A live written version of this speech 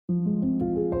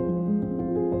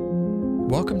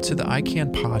Welcome to the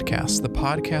ICANN podcast, the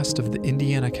podcast of the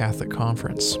Indiana Catholic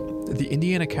Conference. The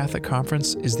Indiana Catholic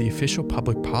Conference is the official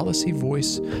public policy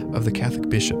voice of the Catholic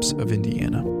bishops of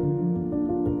Indiana.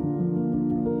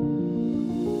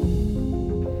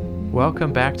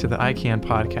 Welcome back to the ICANN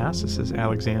podcast. This is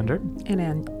Alexander. And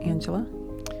Angela.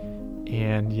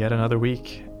 And yet another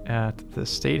week at the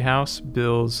State House.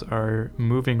 Bills are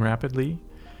moving rapidly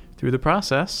through the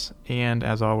process. And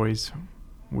as always,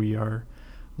 we are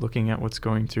looking at what's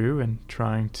going through and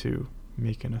trying to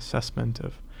make an assessment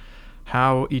of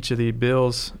how each of the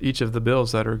bills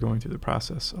that are going through the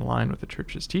process align with the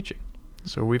church's teaching.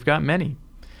 So we've got many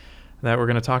that we're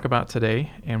going to talk about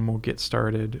today, and we'll get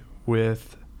started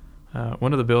with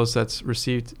one of the bills that's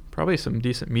received probably some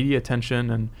decent media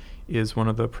attention and is one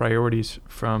of the priorities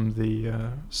from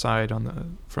the side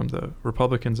from the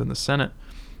Republicans in the Senate.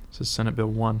 This is Senate Bill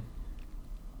 1.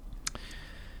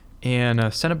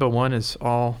 And Senate Bill 1 is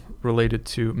all related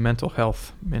to mental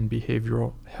health and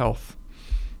behavioral health.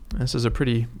 This is a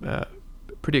pretty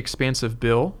expansive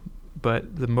bill,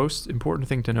 but the most important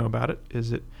thing to know about it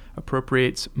is it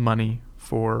appropriates money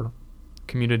for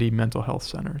community mental health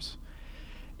centers.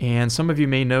 And some of you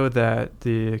may know that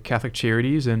the Catholic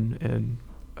Charities in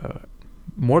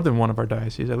more than one of our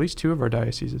dioceses, at least two of our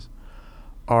dioceses,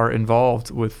 are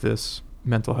involved with this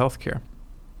mental health care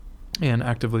and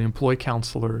actively employ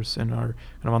counselors and are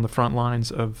kind of on the front lines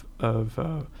of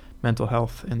mental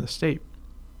health in the state.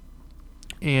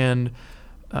 And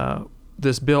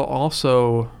this bill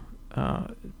also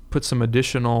puts some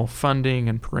additional funding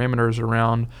and parameters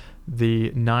around the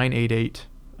 988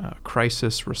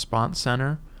 Crisis Response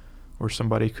Center, where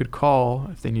somebody could call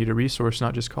if they need a resource,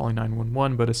 not just calling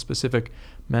 911, but a specific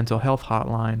mental health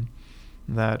hotline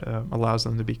that allows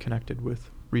them to be connected with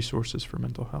resources for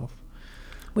mental health.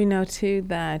 We know, too,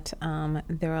 that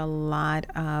there are a lot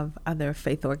of other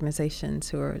faith organizations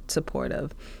who are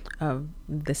supportive of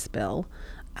this bill.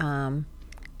 And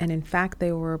in fact,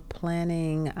 they were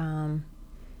planning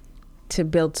to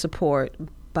build support.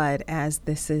 But as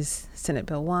this is Senate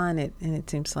Bill 1, it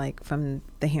seems like from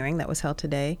the hearing that was held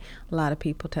today, a lot of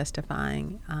people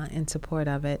testifying in support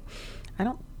of it. I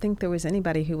don't think there was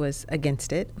anybody who was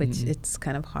against it, which it's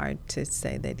kind of hard to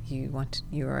say that you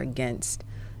are against,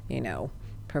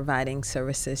 providing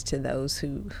services to those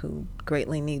who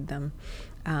greatly need them.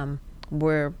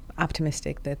 We're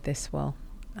optimistic that this will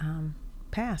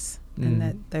pass and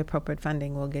that the appropriate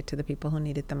funding will get to the people who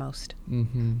need it the most.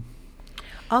 Mm-hmm.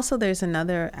 Also, there's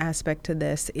another aspect to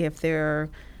this. If there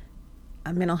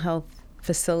are mental health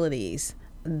facilities,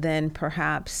 then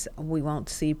perhaps we won't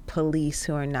see police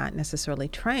who are not necessarily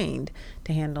trained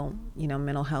to handle,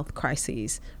 mental health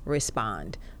crises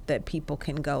respond, that people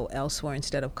can go elsewhere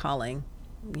instead of calling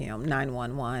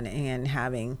 911 and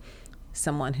having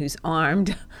someone who's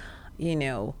armed,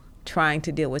 trying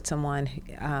to deal with someone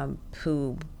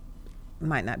who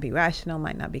might not be rational,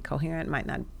 might not be coherent, might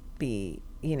not be,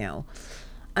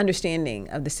 understanding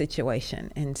of the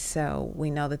situation. And so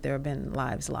we know that there have been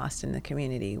lives lost in the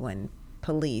community when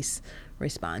police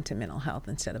respond to mental health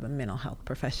instead of a mental health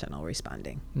professional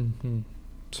responding. Mm-hmm.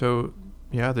 So,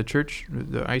 the church,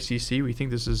 the ICC, we think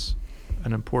this is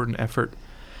an important effort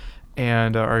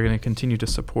and are going to continue to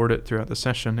support it throughout the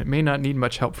session. It may not need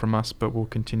much help from us, but we'll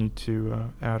continue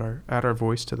to add our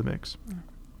voice to the mix.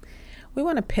 We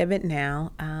want to pivot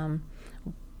now.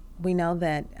 We know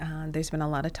that there's been a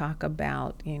lot of talk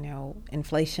about,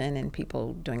 inflation and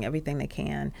people doing everything they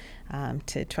can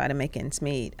to try to make ends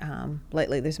meet.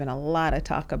 Lately, there's been a lot of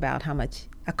talk about how much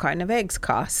a carton of eggs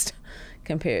cost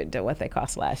compared to what they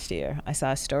cost last year. I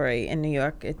saw a story in New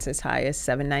York. It's as high as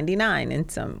 $7.99 in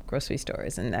some grocery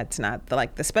stores, and that's not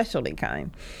the specialty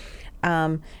kind.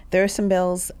 There are some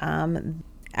bills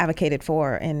advocated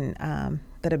for and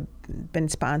that have been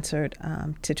sponsored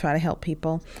to try to help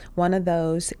people. One of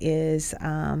those is,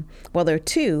 there are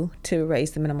two to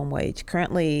raise the minimum wage.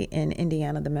 Currently in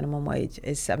Indiana, the minimum wage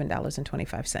is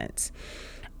 $7.25.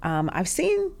 I've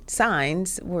seen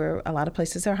signs where a lot of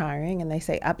places are hiring and they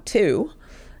say up to,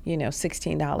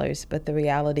 $16, but the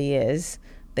reality is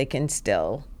they can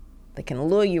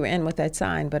lure you in with that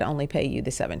sign, but only pay you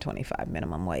the $7.25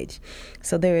 minimum wage.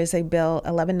 So there is a bill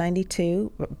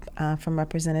 1192 from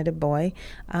Representative Boy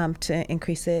to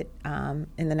increase it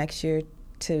in the next year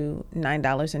to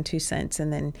 $9.02,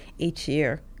 and then each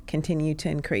year continue to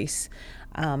increase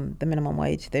the minimum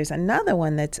wage. There's another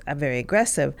one that's very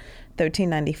aggressive,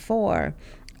 1394,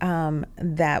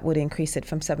 that would increase it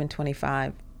from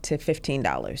 $7.25 to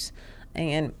 $15.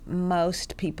 And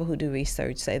most people who do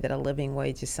research say that a living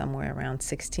wage is somewhere around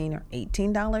 $16 or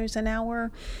 $18 an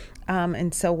hour.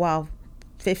 And so while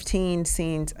 15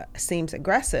 seems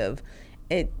aggressive,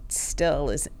 it still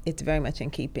is, it's very much in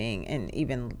keeping and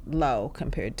even low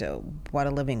compared to what a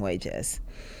living wage is.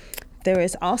 There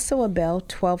is also a bill,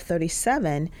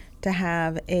 1237, to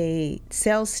have a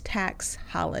sales tax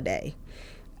holiday.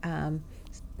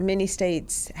 Many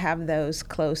states have those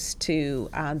close to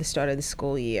the start of the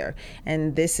school year,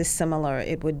 and this is similar.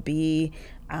 It would be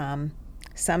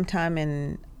sometime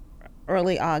in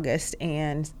early August,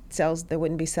 and there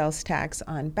wouldn't be sales tax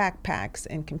on backpacks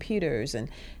and computers and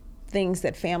things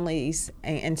that families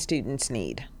and students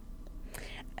need.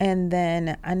 And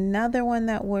then another one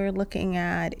that we're looking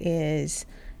at is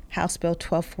House Bill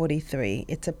 1243.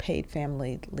 It's a paid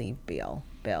family leave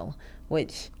bill,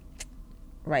 which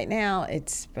right now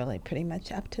it's really pretty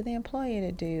much up to the employer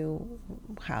to do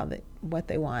what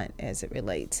they want as it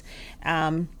relates.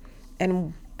 And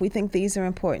we think these are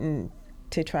important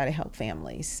to try to help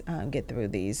families get through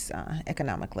these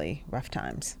economically rough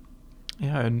times.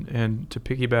 Yeah, and to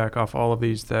piggyback off all of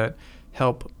these that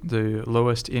help the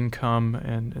lowest income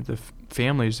and the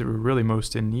families that were really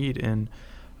most in need in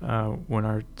when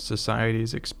our society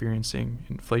is experiencing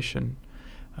inflation.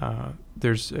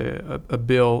 There's a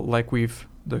bill like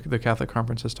the Catholic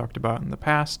Conference has talked about in the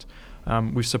past.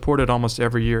 We've supported almost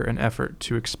every year an effort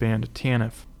to expand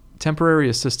TANF, Temporary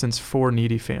Assistance for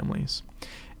Needy Families.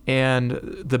 And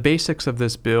the basics of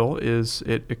this bill is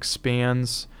it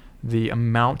expands the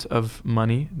amount of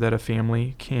money that a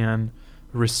family can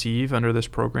receive under this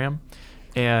program.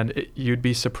 And you'd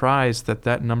be surprised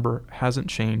that number hasn't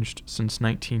changed since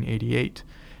 1988.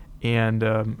 And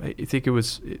I think it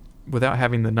was, without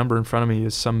having the number in front of me,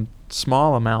 is some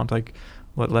small amount, like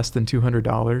less than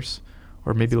 $200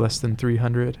 or maybe less than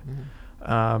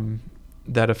 $300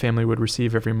 that a family would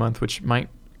receive every month, which might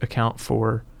account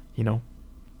for,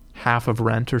 half of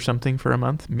rent or something for a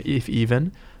month, if you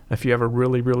have a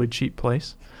really, really cheap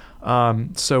place.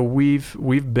 So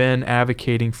we've been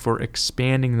advocating for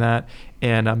expanding that,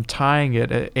 and I'm tying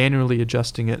it, annually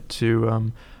adjusting it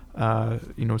to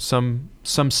some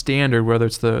standard, whether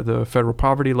it's the federal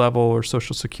poverty level or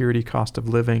Social Security cost of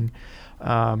living,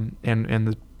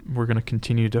 we're going to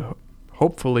continue to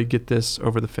hopefully get this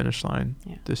over the finish line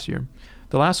this year.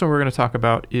 The last one we're going to talk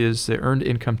about is the Earned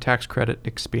Income Tax Credit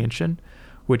expansion,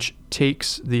 which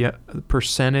takes the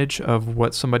percentage of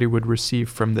what somebody would receive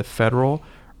from the federal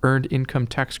Earned Income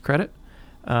Tax Credit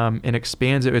and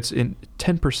expands it. It's in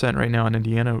 10% right now in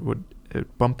Indiana. It would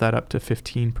bump that up to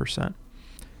 15%.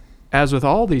 As with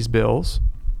all these bills,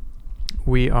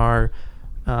 we are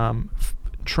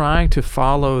trying to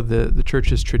follow the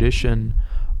church's tradition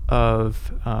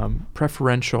of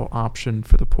preferential option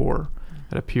for the poor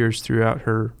that appears throughout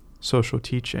her social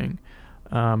teaching.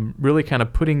 Really kind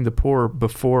of putting the poor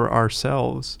before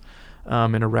ourselves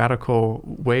in a radical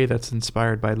way that's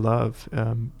inspired by love,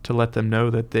 to let them know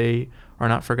that they are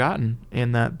not forgotten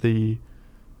and that the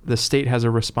state has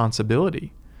a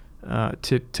responsibility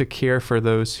to care for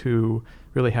those who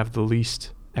really have the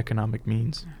least economic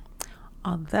means.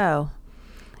 Although,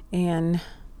 in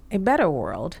a better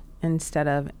world, instead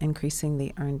of increasing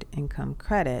the earned income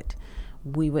credit,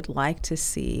 we would like to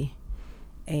see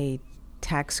a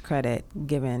tax credit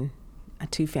given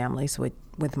to families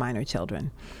with minor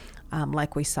children,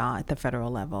 like we saw at the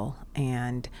federal level.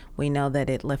 And we know that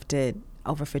it lifted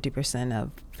over 50%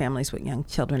 of families with young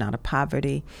children out of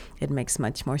poverty. It makes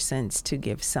much more sense to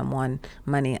give someone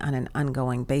money on an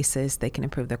ongoing basis. They can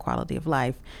improve their quality of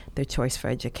life, their choice for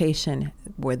education,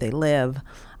 where they live.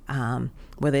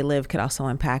 Where they live could also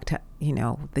impact,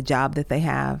 the job that they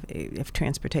have, if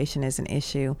transportation is an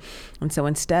issue. And so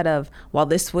instead of, while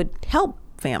this would help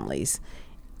families,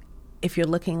 if you're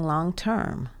looking long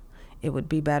term, it would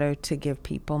be better to give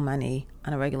people money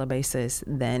on a regular basis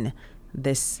than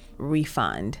this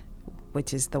refund,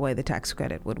 which is the way the tax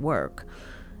credit would work,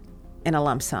 in a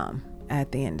lump sum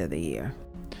at the end of the year.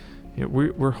 Yeah,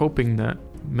 we're hoping that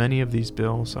many of these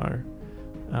bills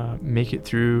make it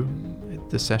through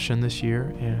the session this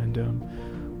year,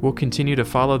 and we'll continue to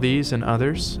follow these and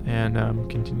others, and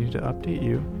continue to update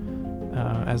you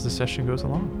as the session goes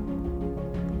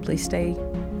along. Please stay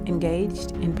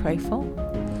engaged and prayerful,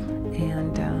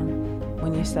 and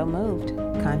when you're so moved,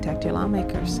 contact your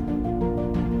lawmakers.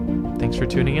 Thanks for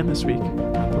tuning in this week.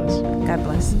 God bless. God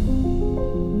bless.